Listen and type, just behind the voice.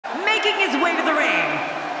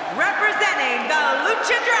representing the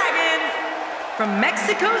Lucha Dragons from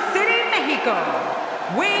Mexico City, Mexico,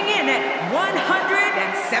 weighing in at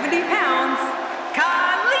 170 pounds,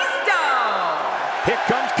 Kalisto. Here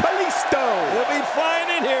comes Kalisto. He'll be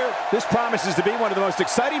flying in here. This promises to be one of the most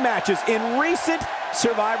exciting matches in recent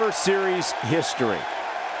Survivor Series history.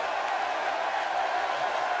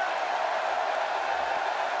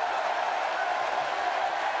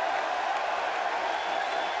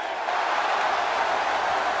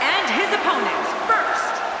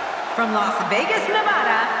 From Las Vegas,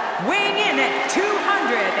 Nevada, weighing in at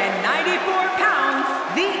 294 pounds,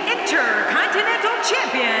 the Intercontinental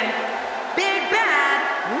Champion, Big Bad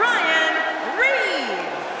Ryan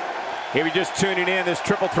Reeves. If you're just tuning in, this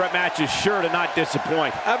triple threat match is sure to not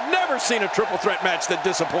disappoint. I've never seen a triple threat match that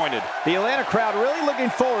disappointed. The Atlanta crowd really looking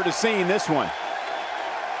forward to seeing this one.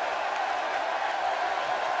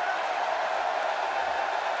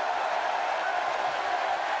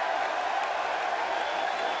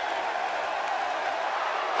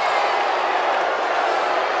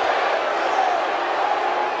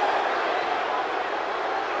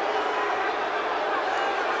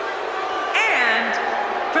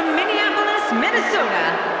 From Minneapolis,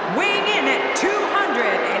 Minnesota, weighing in at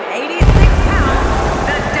 286 pounds,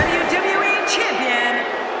 the WWE Champion,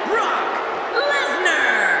 Brock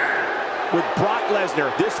Lesnar. With Brock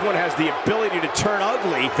Lesnar, this one has the ability to turn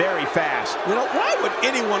ugly very fast. You know, why would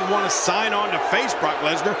anyone want to sign on to face Brock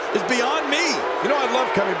Lesnar is beyond me. You know, I'd love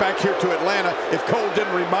coming back here to Atlanta if Cole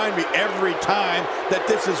didn't remind me every time that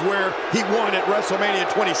this is where he won at WrestleMania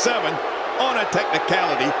 27, on a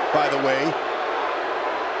technicality, by the way.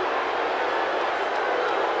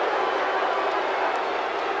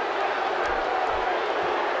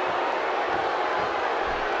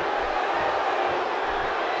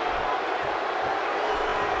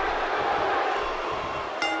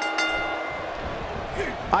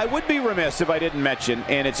 I would be remiss if I didn't mention,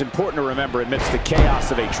 and it's important to remember amidst the chaos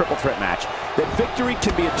of a triple threat match, that victory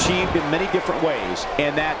can be achieved in many different ways,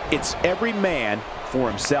 and that it's every man for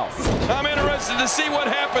himself. I'm interested to see what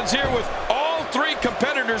happens here with all three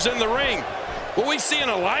competitors in the ring. Will we see an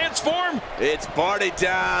alliance form? It's party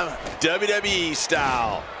time, WWE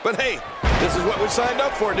style. But hey, this is what we signed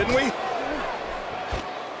up for, didn't we?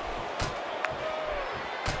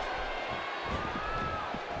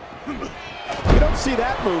 You don't see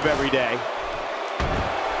that move every day.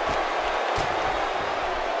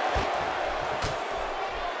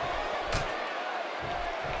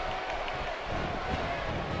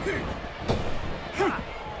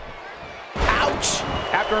 Ouch!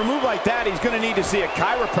 After a move like that, he's going to need to see a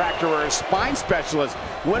chiropractor or a spine specialist,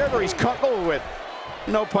 whatever he's comfortable with.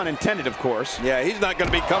 No pun intended, of course. Yeah, he's not going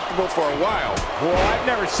to be comfortable for a while. Well, I've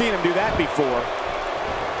never seen him do that before.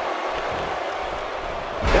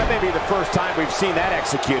 That may be the first time we've seen that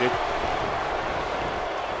executed.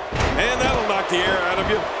 And that'll knock the air out of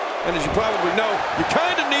you. And as you probably know, you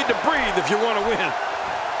kind of need to breathe if you want to win.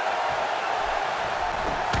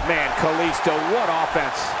 Man, Kalisto, what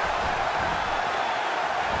offense.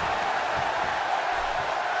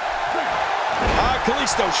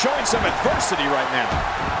 Kalisto showing some adversity right now.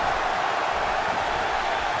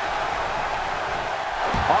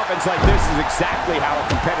 Offense like this is exactly how a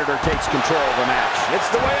competitor takes control of a match. It's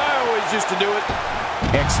the way I always used to do it.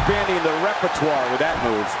 Expanding the repertoire with that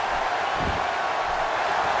move.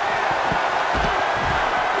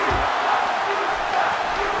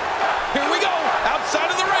 Here we go, outside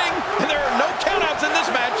of the ring, and there are no countouts in this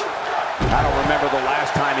match. I don't remember the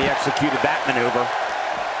last time he executed that maneuver.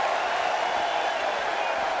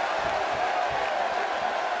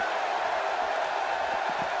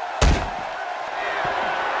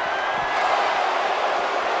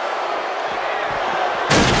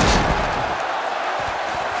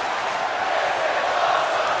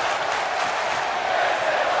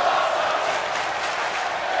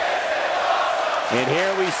 And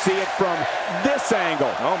here we see it from this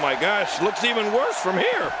angle. Oh my gosh, looks even worse from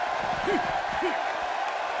here.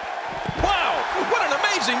 Wow, what an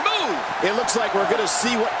amazing move. It looks like we're gonna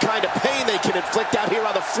see what kind of pain they can inflict out here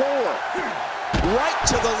on the floor. Right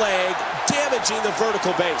to the leg, damaging the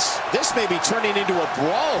vertical base. This may be turning into a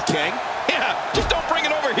brawl, King. Yeah, just don't bring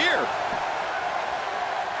it over here.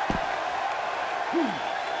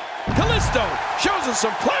 Kalisto shows us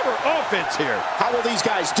some clever offense here. How will these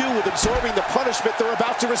guys do with absorbing the punishment they're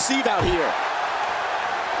about to receive out here?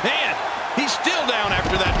 Man, he's still down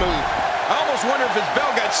after that move. I almost wonder if his bell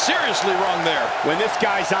got seriously wrong there. When this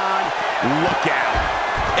guy's on, look out.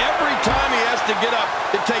 Every time he has to get up,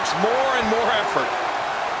 it takes more and more effort.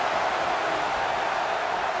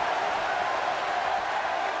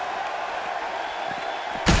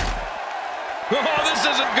 Oh, this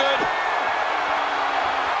isn't good.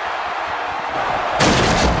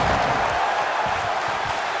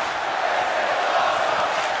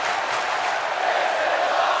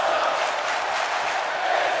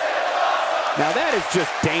 Now that is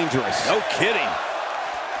just dangerous. No kidding.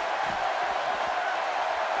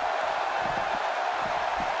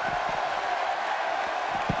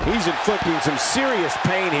 He's inflicting some serious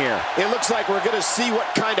pain here. It looks like we're going to see what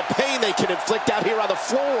kind of pain they can inflict out here on the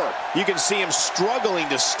floor. You can see him struggling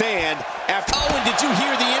to stand after... Oh, and did you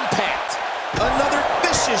hear the impact? Another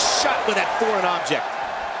vicious shot with that foreign object.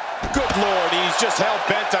 Good Lord, he's just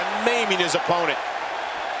hell-bent on maiming his opponent.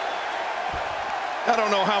 I don't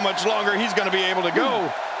know how much longer he's going to be able to go.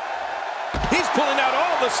 He's pulling out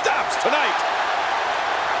all the stops tonight.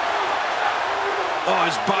 Oh,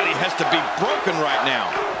 his body has to be broken right now.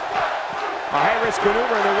 A high-risk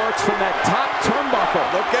maneuver in the works from that top turnbuckle.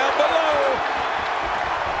 Look out below.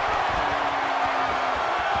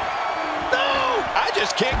 No! I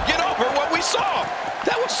just can't get over what we saw.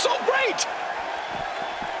 That was so great.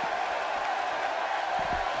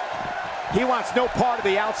 He wants no part of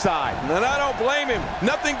the outside. And I don't blame him.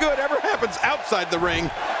 Nothing good ever happens outside the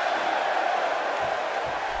ring.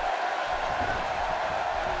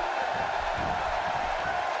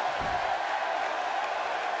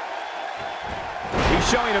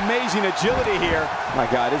 Showing amazing agility here. My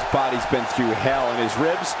God, his body's been through hell, and his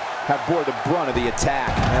ribs have bore the brunt of the attack.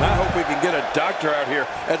 And I hope we can get a doctor out here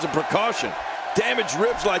as a precaution. Damaged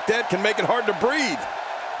ribs like that can make it hard to breathe.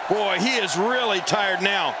 Boy, he is really tired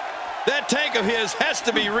now. That tank of his has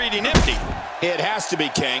to be reading empty. It has to be,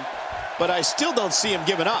 King. But I still don't see him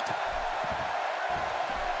giving up.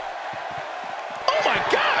 Oh, my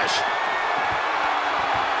gosh!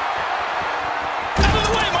 Out of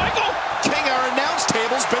the way, Michael! King, our announce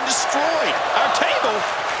table's been destroyed. Our table?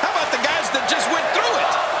 How about the guys that just went through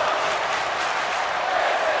it?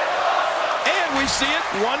 And we see it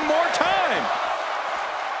one more time.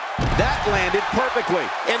 That landed perfectly.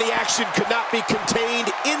 And the action could not be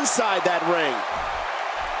contained inside that ring.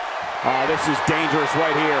 Oh, this is dangerous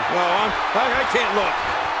right here. Oh, I can't look.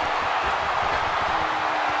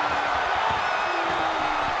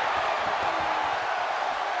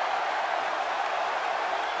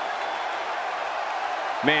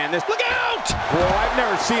 Man, this... Look out! Boy, I've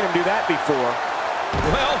never seen him do that before.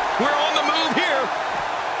 Well, we're on the move here.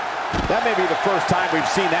 That may be the first time we've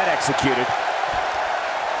seen that executed.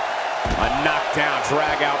 A knockdown,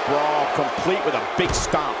 drag-out brawl, complete with a big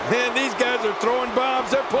stomp. And these guys are throwing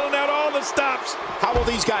bombs. They're pulling out all the stops. How will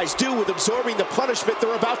these guys do with absorbing the punishment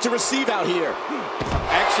they're about to receive out here?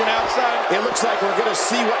 Action outside. It looks like we're going to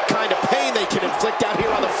see what kind of pain they can inflict out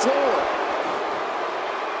here on the floor.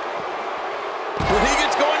 When he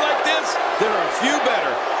gets going like this, there are a few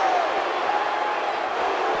better.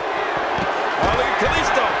 Oh, look at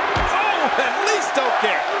Kalisto. Oh, at least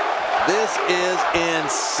kick. This is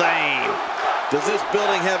insane. Does this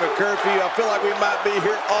building have a curfew? I feel like we might be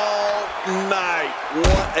here all night.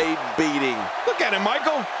 What a beating. Look at him,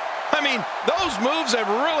 Michael. I mean, those moves have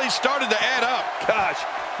really started to add up. Gosh,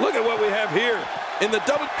 look at what we have here. In the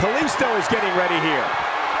double... Kalisto is getting ready here.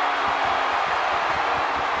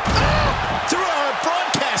 Through our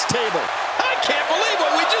broadcast table. I can't believe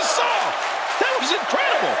what we just saw. That was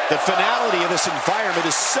incredible. The finality of this environment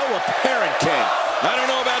is so apparent, King. I don't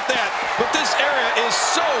know about that, but this area is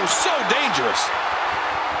so dangerous.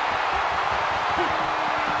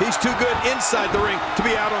 He's too good inside the ring to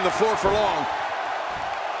be out on the floor for long.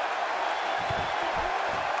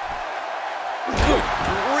 Good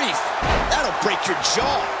grief. That'll break your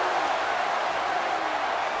jaw.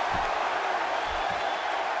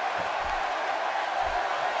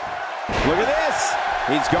 Look at this.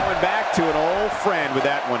 He's going back to an old friend with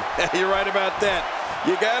that one. You're right about that.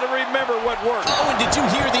 You got to remember what worked. Oh, and did you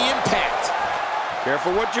hear the impact?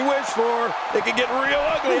 Careful what you wish for. It can get real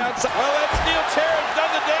ugly outside. Well, that steel chair has done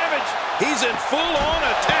the damage. He's in full-on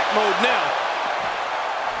attack mode now.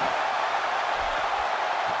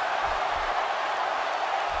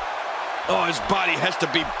 Oh, his body has to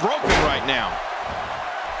be broken right now.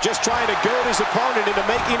 Just trying to goad his opponent into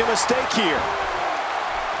making a mistake here.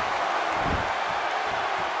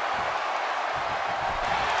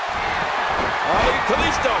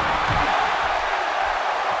 Kalisto.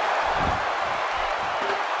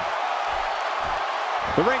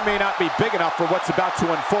 The ring may not be big enough for what's about to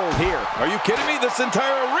unfold here. Are you kidding me? This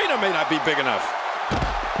entire arena may not be big enough.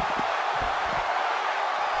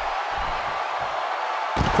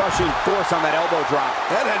 Crushing force on that elbow drop.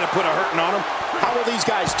 That had to put a hurting on him. How will these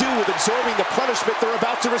guys do with absorbing the punishment they're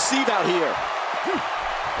about to receive out here?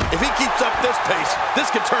 If he keeps up this pace, this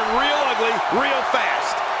could turn real ugly real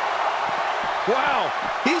fast. Wow,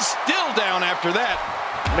 he's still down after that.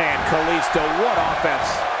 Man, Kalisto, what offense.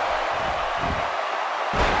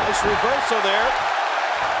 Nice reversal there.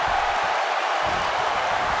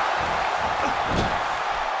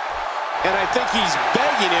 And I think he's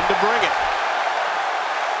begging him to bring it.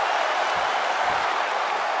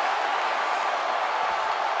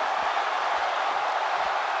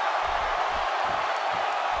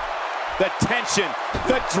 The tension,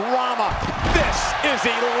 the drama. This is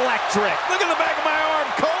electric. Look at the back of my arm,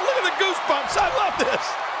 Cole. Look at the goosebumps. I love this.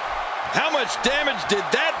 How much damage did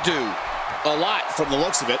that do? A lot from the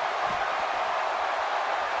looks of it.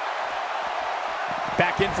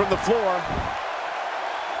 Back in from the floor.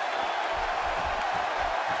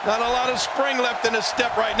 Not a lot of spring left in his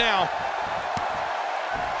step right now.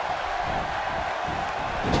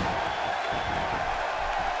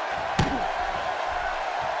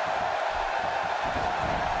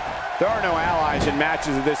 There are no allies in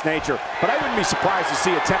matches of this nature, but I wouldn't be surprised to see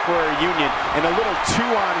a temporary union and a little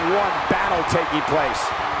two-on-one battle taking place.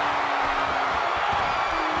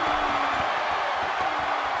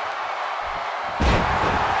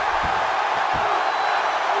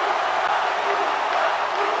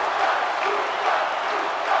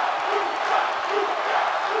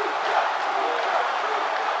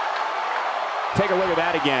 Take a look at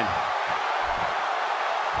that again.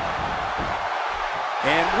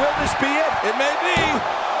 And will this be it? It may be.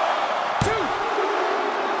 2.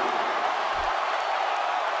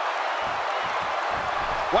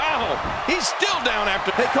 Wow, he's still down after.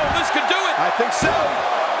 Hey, Cole, this could do it. I think so.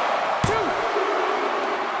 2.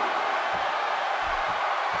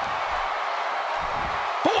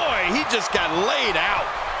 Boy, he just got laid out.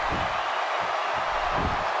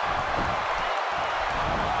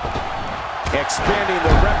 Expanding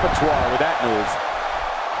the repertoire with that move.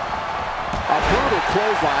 A brutal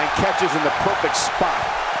clothesline catches in the perfect spot.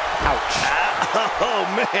 Ouch. Oh,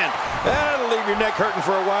 man. That'll leave your neck hurting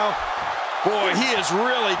for a while. Boy, he is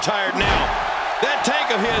really tired now. That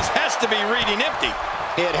tank of his has to be reading empty.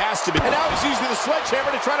 It has to be. And now he's using the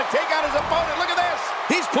sledgehammer to try to take out his opponent. Look at this.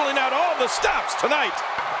 He's pulling out all the stops tonight.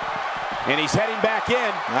 And he's heading back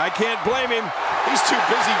in. I can't blame him. He's too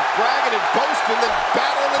busy bragging and boasting than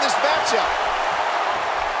battling in this matchup.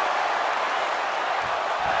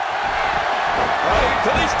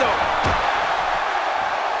 Kalisto.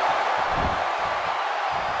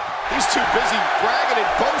 He's too busy bragging and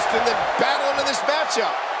boasting than battling in this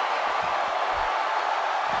matchup.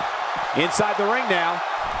 Inside the ring now.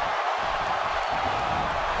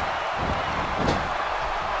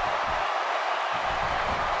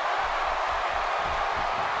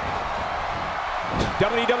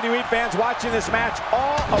 WWE fans watching this match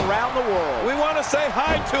all around the world. We want to say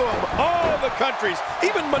hi to them, all the countries,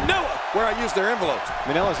 even Manila, where I use their envelopes.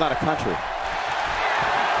 Manila's not a country.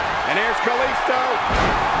 And here's Kalisto.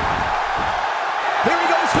 Here he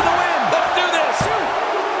goes for the win. Let's do this.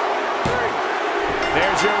 2, 3.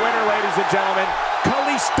 There's your winner, ladies and gentlemen,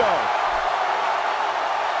 Kalisto.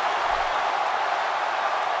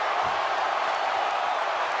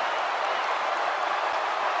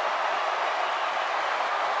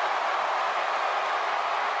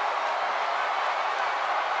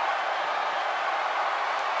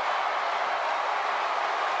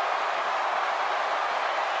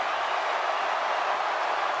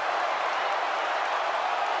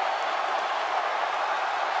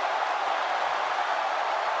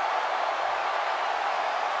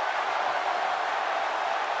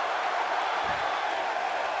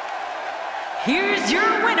 Here's your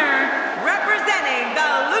winner, representing the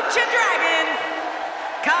Lucha Dragons,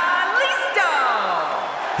 Kalisto.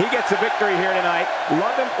 He gets a victory here tonight.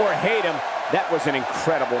 Love him or hate him, that was an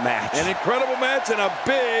incredible match. An incredible match and a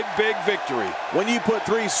big, big victory. When you put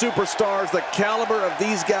 3 superstars, the caliber of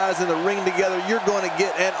these guys in the ring together, you're going to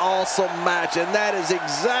get an awesome match, and that is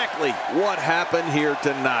exactly what happened here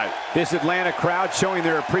tonight. This Atlanta crowd showing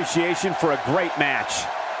their appreciation for a great match.